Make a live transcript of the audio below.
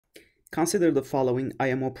Consider the following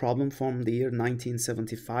IMO problem from the year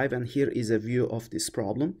 1975, and here is a view of this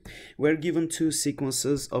problem. We're given two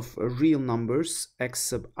sequences of real numbers, x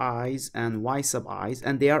sub i's and y sub i's,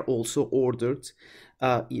 and they are also ordered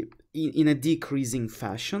in a decreasing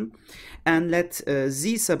fashion. And let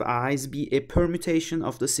z sub i's be a permutation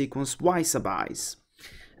of the sequence y sub i's.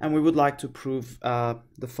 And we would like to prove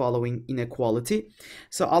the following inequality.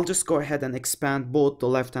 So I'll just go ahead and expand both the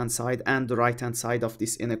left-hand side and the right-hand side of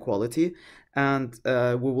this inequality, and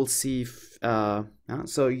we will see if,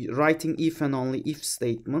 so writing if and only if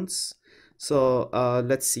statements. So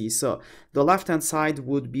let's see. So the left-hand side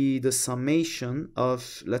would be the summation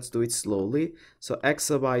of, let's do it slowly. So x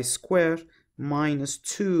sub I squared minus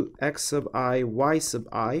 2x sub I y sub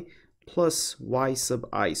I plus y sub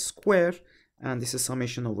I squared. And this is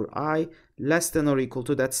summation over I less than or equal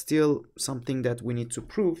to, that's still something that we need to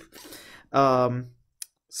prove,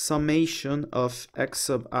 summation of x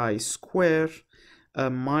sub I squared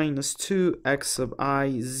minus 2x sub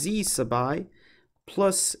I z sub I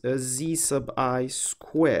plus z sub I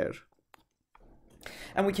squared.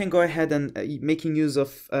 And we can go ahead and making use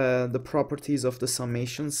of the properties of the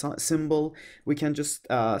summation symbol, we can just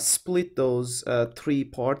split those three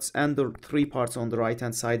parts and the three parts on the right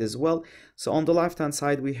hand side as well. So on the left hand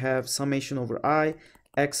side we have summation over I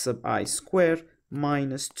x sub I squared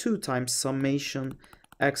minus 2 times summation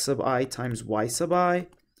x sub I times y sub I,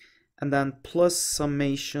 and then plus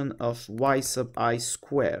summation of y sub I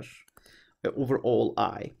squared over all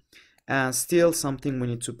I. And still something we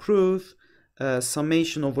need to prove.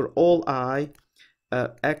 Summation over all I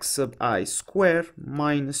x sub I squared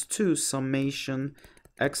minus 2 summation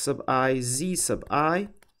x sub I z sub I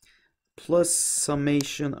plus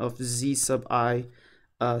summation of z sub I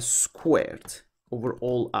squared over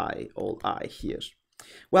all I here.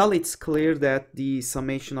 Well, it's clear that the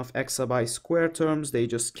summation of x sub I squared terms, they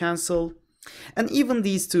just cancel, and even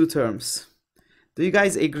these two terms, do you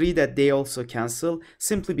guys agree that they also cancel?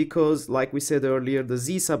 Simply because, like we said earlier, the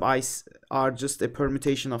z sub i's are just a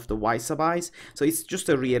permutation of the y sub i's, so it's just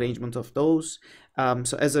a rearrangement of those.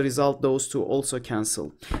 So as a result, those two also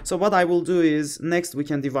cancel. So what I will do is, next we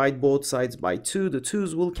can divide both sides by 2, the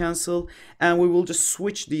 2's will cancel, and we will just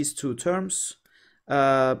switch these two terms.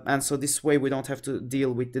 And so this way we don't have to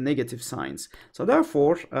deal with the negative signs. So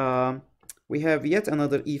therefore, we have yet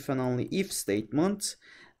another if and only if statement.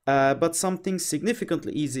 But something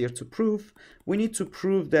significantly easier to prove. We need to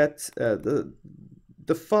prove that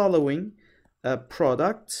the following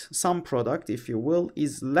product, some product if you will,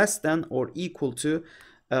 is less than or equal to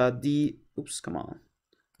the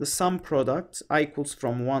sum product, I equals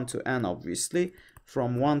from 1 to n, obviously,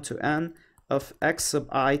 from 1 to n of x sub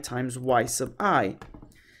I times y sub I.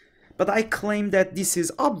 But I claim that this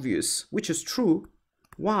is obvious, which is true.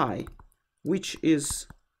 Why? Which is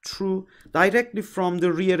true directly from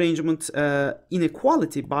the rearrangement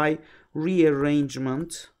inequality by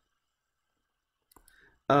rearrangement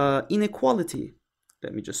inequality.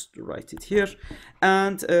 Let me just write it here,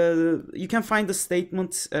 and you can find the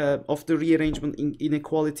statement of the rearrangement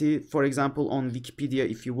inequality, for example, on Wikipedia,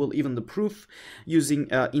 if you will, even the proof using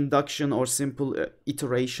induction or simple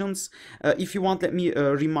iterations. If you want, let me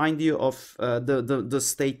remind you of the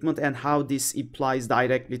statement and how this applies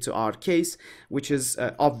directly to our case, which is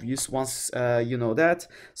obvious once you know that.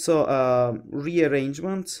 So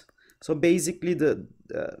rearrangement, so basically the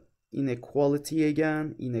inequality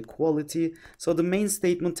again, inequality. So the main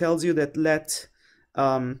statement tells you that let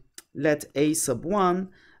a sub 1,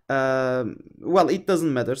 well, it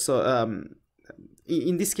doesn't matter. So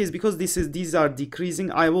in this case, because these are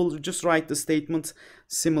decreasing, I will just write the statement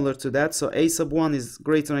similar to that. So a sub 1 is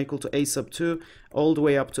greater than or equal to a sub 2 all the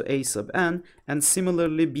way up to a sub n, and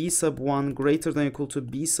similarly b sub 1 greater than or equal to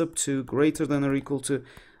b sub 2 greater than or equal to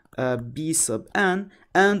b sub n.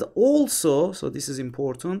 And also, so this is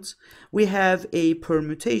important, we have a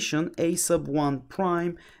permutation a sub 1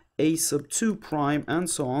 prime, a sub 2 prime, and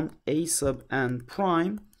so on, a sub n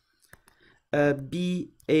prime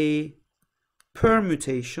be a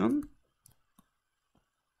permutation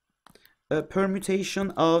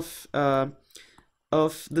of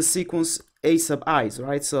the sequence a sub i's,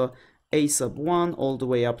 right? So a sub 1 all the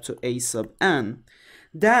way up to a sub n.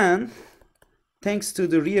 Then, thanks to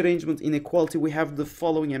the rearrangement inequality, we have the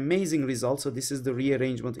following amazing result. So this is the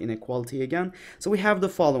rearrangement inequality again. So we have the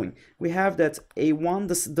following. We have that A1,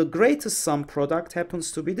 the greatest sum product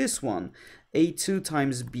happens to be this one. A2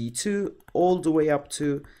 times B2 all the way up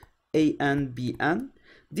to AN BN.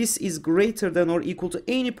 This is greater than or equal to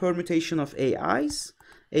any permutation of AI's.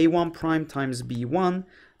 A1 prime times B1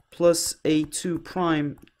 plus A2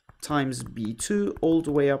 prime times B2 all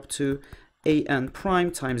the way up to an prime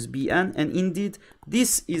times bn, and indeed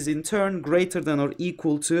this is in turn greater than or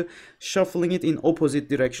equal to shuffling it in opposite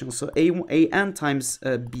direction. So an times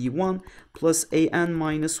b1 plus an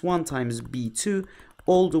minus 1 times b2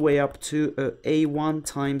 all the way up to a1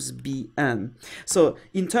 times bn. So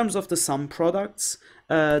in terms of the sum products,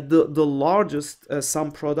 the largest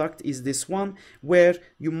sum product is this one, where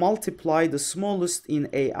you multiply the smallest in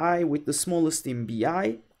AI with the smallest in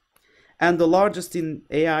BI, and the largest in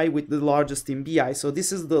AI with the largest in BI. So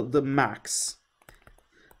this is the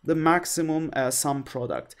maximum sum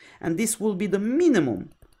product. And this will be the minimum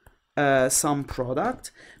sum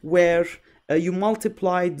product, where you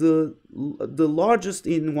multiply the largest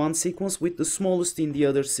in one sequence with the smallest in the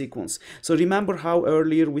other sequence. So remember how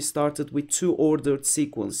earlier we started with two ordered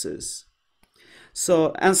sequences.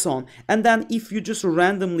 So, and so on. And then if you just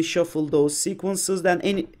randomly shuffle those sequences, then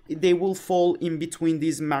they will fall in between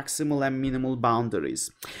these maximal and minimal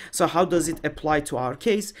boundaries. So how does it apply to our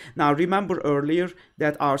case? Now remember earlier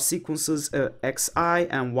that our sequences xi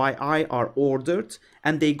and yi are ordered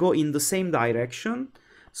and they go in the same direction.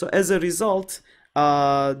 So as a result,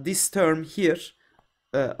 this term here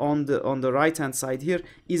on the right hand side here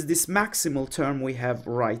is this maximal term we have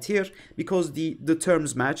right here, because the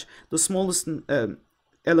terms match. The smallest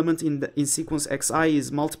element in sequence xi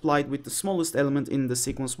is multiplied with the smallest element in the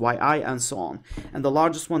sequence yi, and so on, and the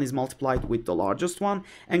largest one is multiplied with the largest one.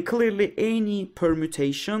 And clearly any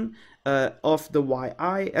permutation of the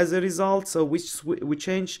yi as a result, so we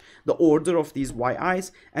change the order of these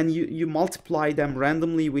yi's and you multiply them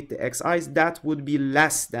randomly with the xi's, that would be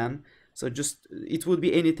less than, so just it would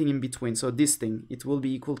be anything in between. So this thing, it will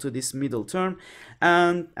be equal to this middle term,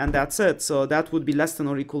 and that's it. So that would be less than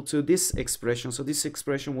or equal to this expression. So this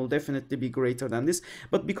expression will definitely be greater than this.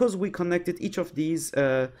 But because we connected each of these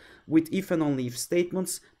with if and only if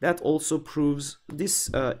statements, that also proves this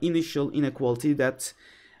initial inequality that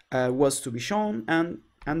was to be shown,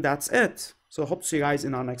 and that's it. So hope to see you guys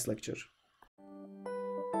in our next lecture.